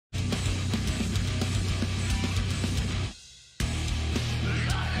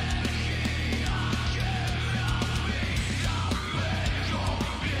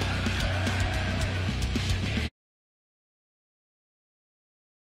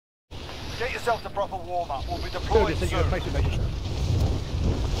Get yourself to proper warm-up. We'll be deployed soon.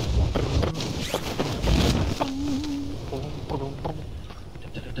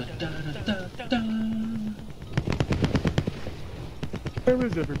 Where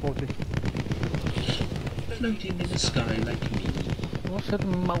is everybody? Floating in the sky like me. What's the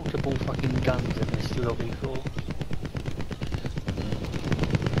multiple fucking guns in this lobby for?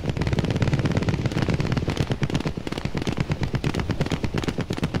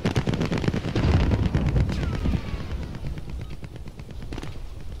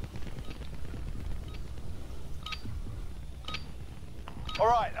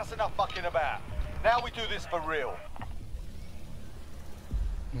 Alright, that's enough fucking about. Now we do this for real.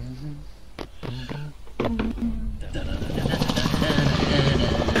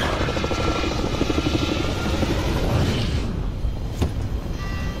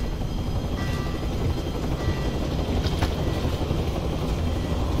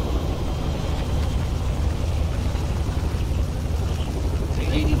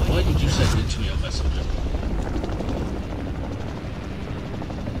 Lady, why did you send it to your messenger?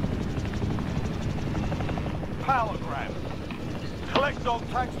 Powergrab. Collect dog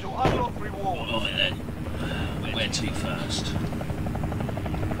tags to unlock rewards. Alright then. Where to first?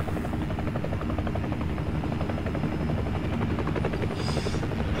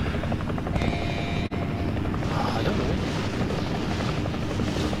 I don't know.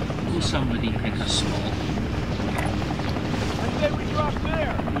 Will somebody pick a spot? I say we drop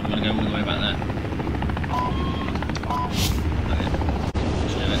there. I'm gonna go all the way back there. Okay.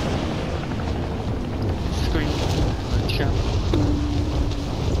 Let's do it. Screen. Jump.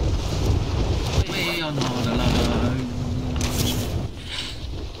 We are not alone.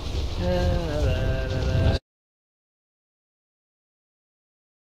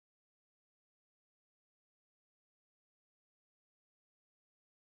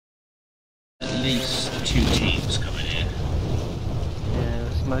 At least 2 teams coming in. Yeah,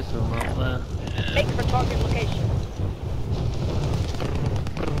 there's most of them up there. Yeah. Make for target location.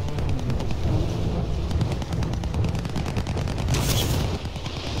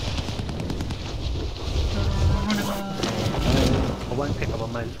 I won't pick up a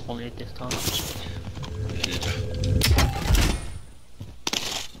most wanted this time.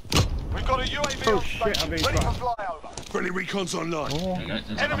 We've got a UAV Oh on shit, station, I'm being ready for tracked. flyover. Friendly recon's online. Oh. There you go,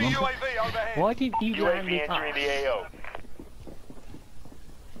 there's Enemy another one. UAV overhead. Why did you land UAV it entering up? the AO.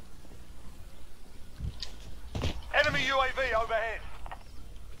 Enemy UAV overhead.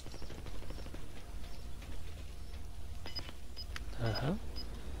 Uh-huh.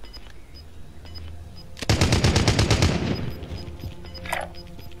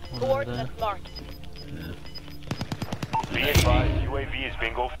 Coordinates marked. Be advised, UAV is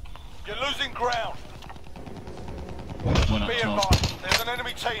bingo. You're losing ground. One up Be top. advised, there's an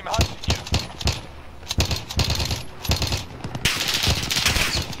enemy team hunting you.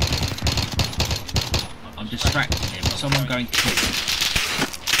 I'm distracting him. Someone going kill him.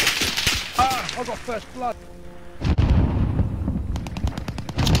 Ah, I got first blood.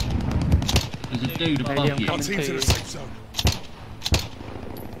 There's a dude Maybe above I'm you. Our team's in a safe zone.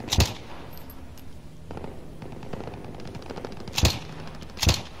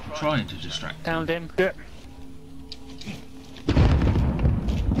 I'm trying to distract. Downed him. Yeah.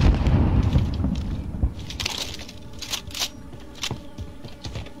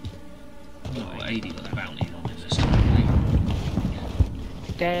 Oh, 80 with a bounty on it this time, I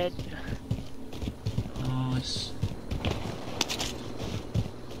think. Dead. Nice.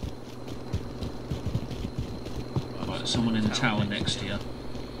 Right, someone in the tower next to you.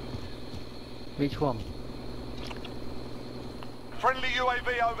 Which one? Friendly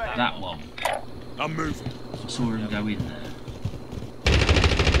UAV overhead. That one. I'm moving. I saw him go in there.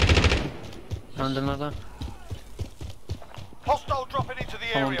 And another. Hostile dropping into the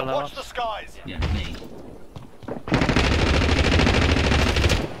Someone area. below Watch us. the skies. Yeah, me.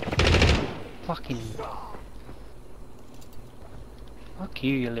 Fucking. Fuck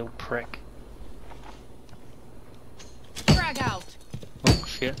you, you little prick. Frag out. Oh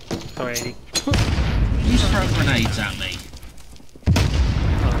shit. Sorry, Eddie. You throw grenades at me.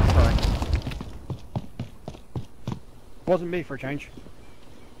 Oh, sorry. Wasn't me for a change.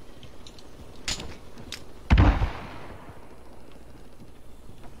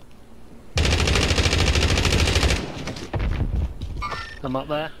 I'm up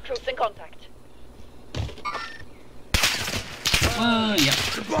there. Troops in contact. Yeah.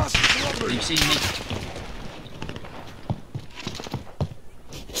 The bastards are on me. You've seen me.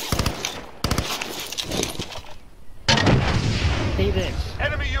 See this?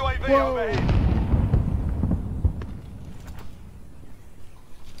 Enemy UAV Whoa. overhead.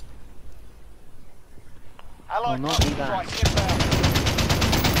 Allied not cluster do that. strike inbound.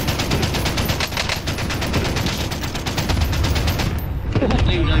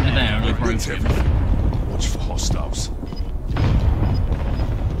 Dude over there and I broke Ripped him. everything. Watch for hostiles.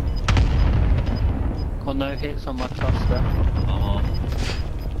 Got no hits on my cluster. Oh,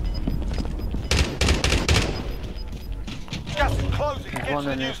 Gas is closing. There's Get one to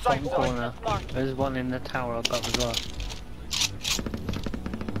the in new the safe bottom zone. corner. There's one in the tower above as well.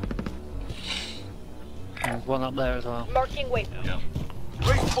 There's one up there as well. Marking waypoint. yeah.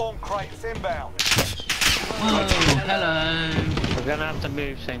 Respawn crates inbound. Whoa, hello. We're gonna have to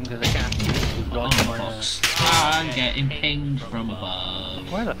move soon because the gas is Oh, right in my box. I'm getting pinged from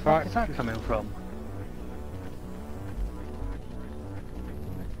above. Where the fuck is that coming from?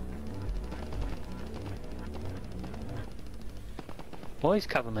 Boys,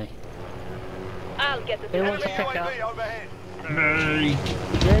 cover me. I'll get the Who wants to Enemy pick up? UAV overhead. Me.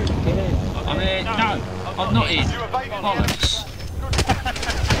 Get in. I'm in. No, I'm not in. You evaded the enemy. Bollocks.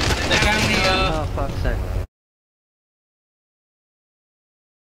 They're down here. Oh, fuck's sake.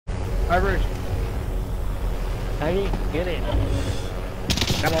 Hi, Bruce. Hey, get in.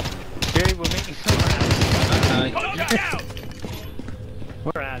 Come on. Dude, we'll meet you somewhere else. Okay.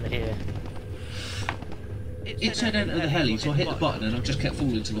 We're out of here. It said enter the heli, so I hit the button and I've just kept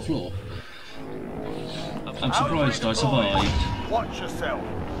falling to the floor. I'm surprised I survived. Watch yourself.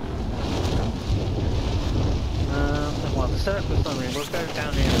 Well, the circle's on here. We'll go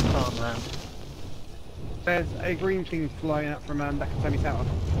down here and farmland. There's a green thing flying up from back at Sammy Tower.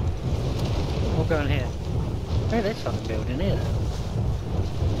 We'll go in here. Hey, this fucking building here.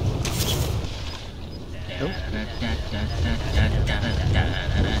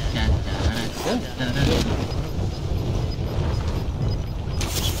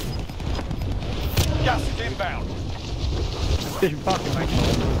 Gas is inbound. Station parking, mate.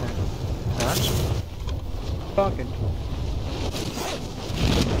 Huh? Parking.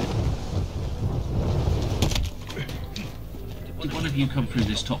 Did one of you come through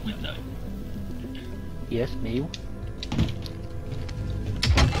this top window? Yes, me.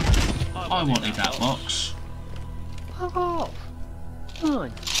 I wanted that box. Fuck off.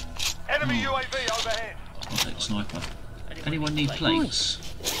 Fine. Enemy UAV overhead. I'll take the sniper. Anyone need plates?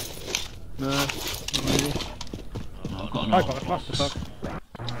 No, not really. No, I've got an I armor got a cluster box. bug.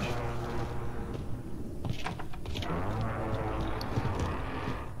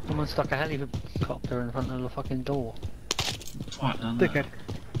 Someone stuck a helicopter in front of the fucking door. Twat done that. Dickhead.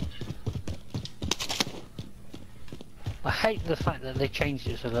 I hate the fact that they changed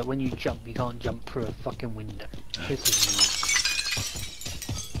it so that when you jump, you can't jump through a fucking window. Pisses me off.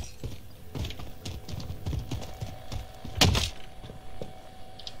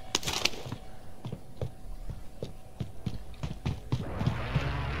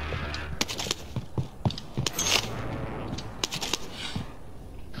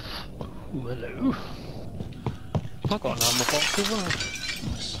 Ooh, hello. I've got an armor box as well.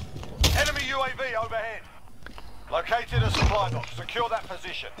 Enemy UAV overhead. Located a supply box. Secure that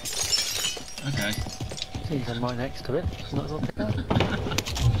position. Okay. Seems I'm right next to it. Might as well pick up.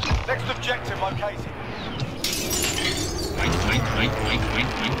 Next objective located. Wait.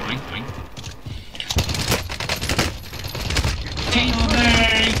 Team on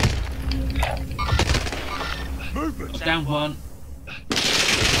me! Movement. Down one.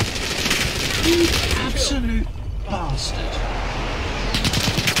 You absolute bastard.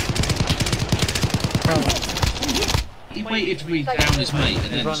 He waited for me to down his mate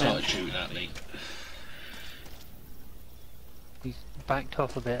and then started shooting at me. He's backed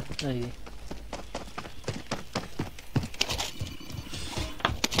off a bit, maybe.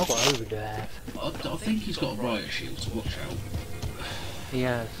 I've got overdrive. I think he's got a riot shield, so watch out. He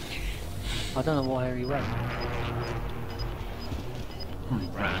has. I don't know where he went. Probably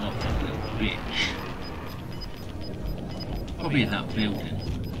ran off like a little bitch. Probably in that building.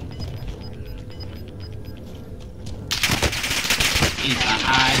 He's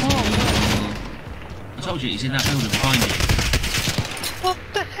behind. I told you he's in that building behind you. What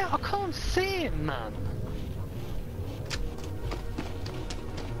the hell? I can't see him, man.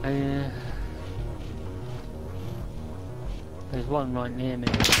 There's one right near me.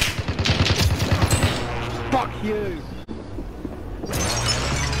 Fuck you!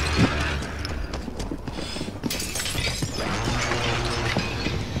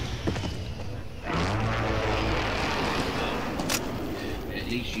 At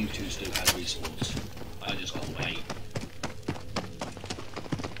least you two still have respawns. I just gotta wait.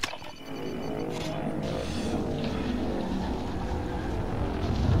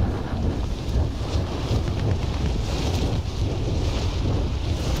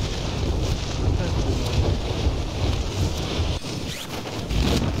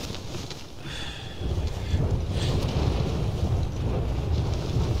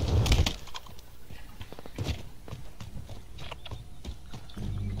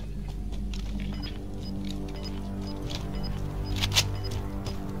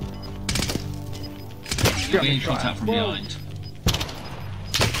 You're being shot at from behind.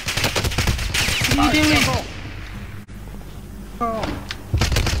 What are you doing? Oh.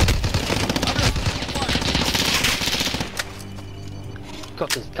 Got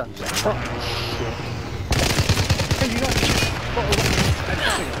this gun. Hey, you got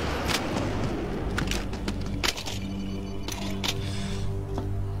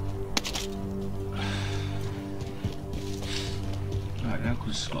Right, now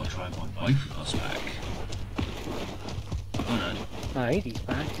Chris has got to try and find both of us back. Oh no. No, he's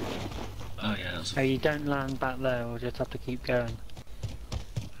back. Oh yeah, that's... Oh, you don't land back there, we'll just have to keep going.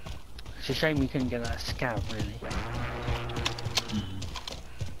 It's a shame we couldn't get that scout, really.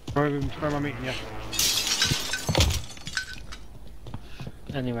 Where am I meeting you?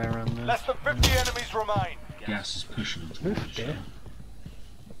 Anywhere around there. Less than 50 enemies remain. Gas is pushing them Oof, towards dear. you.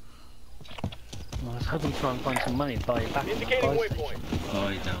 Well, I was hoping to try and find some money to buy you back. Indicating waypoint.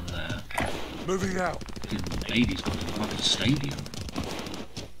 Guy down there. Moving out. Fucking lady's gone to the fucking stadium.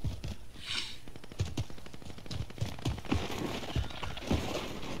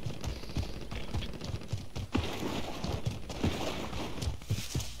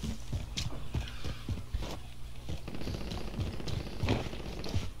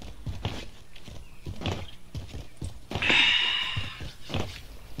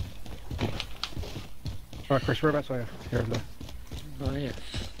 Alright, Chris, whereabouts are you? Here over there. Oh, yeah.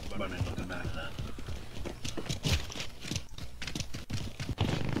 Running like a madman.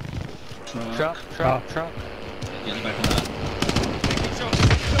 Truck. Get the back of that.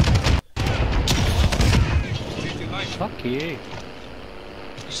 Fuck you.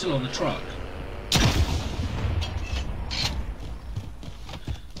 You're still on the truck.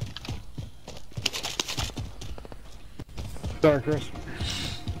 Sorry, Chris.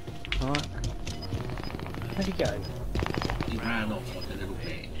 Alright. Where'd he go? He ran off like a little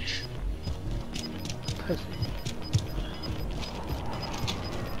bitch. Pussy.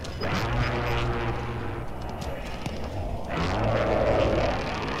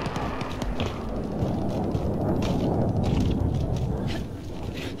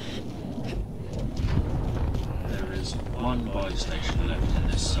 There is one buy station left in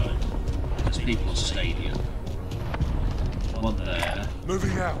this zone. There's People's Stadium. One there,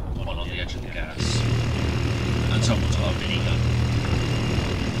 Moving out. one on the edge of the gas. And someone's got a minigun.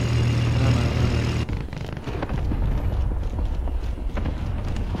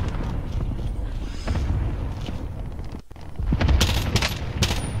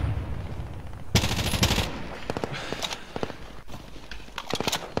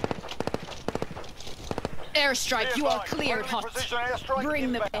 Airstrike, you are cleared, Friendly hot. precision airstrike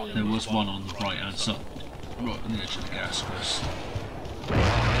Bring the inbound. pain. There was one on the right hand side. Right on the edge of the gas, Chris.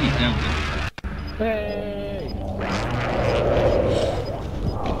 Keep down there. Hey!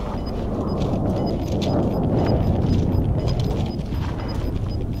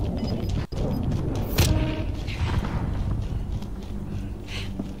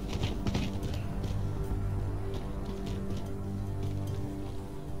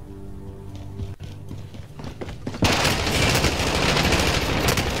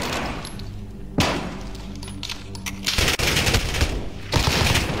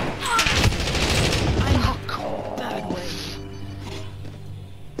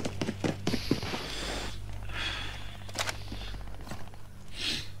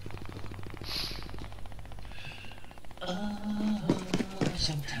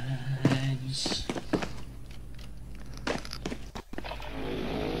 Sometimes.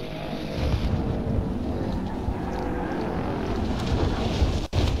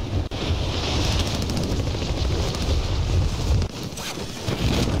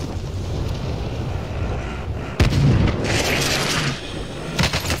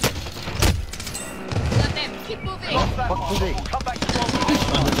 Got them. Keep moving. Lost that What one. was it? We'll come back to you.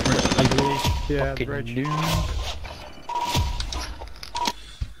 Yeah, the Fucking bridge. noob.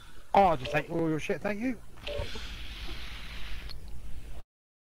 Oh, I'll just take all your shit, thank you.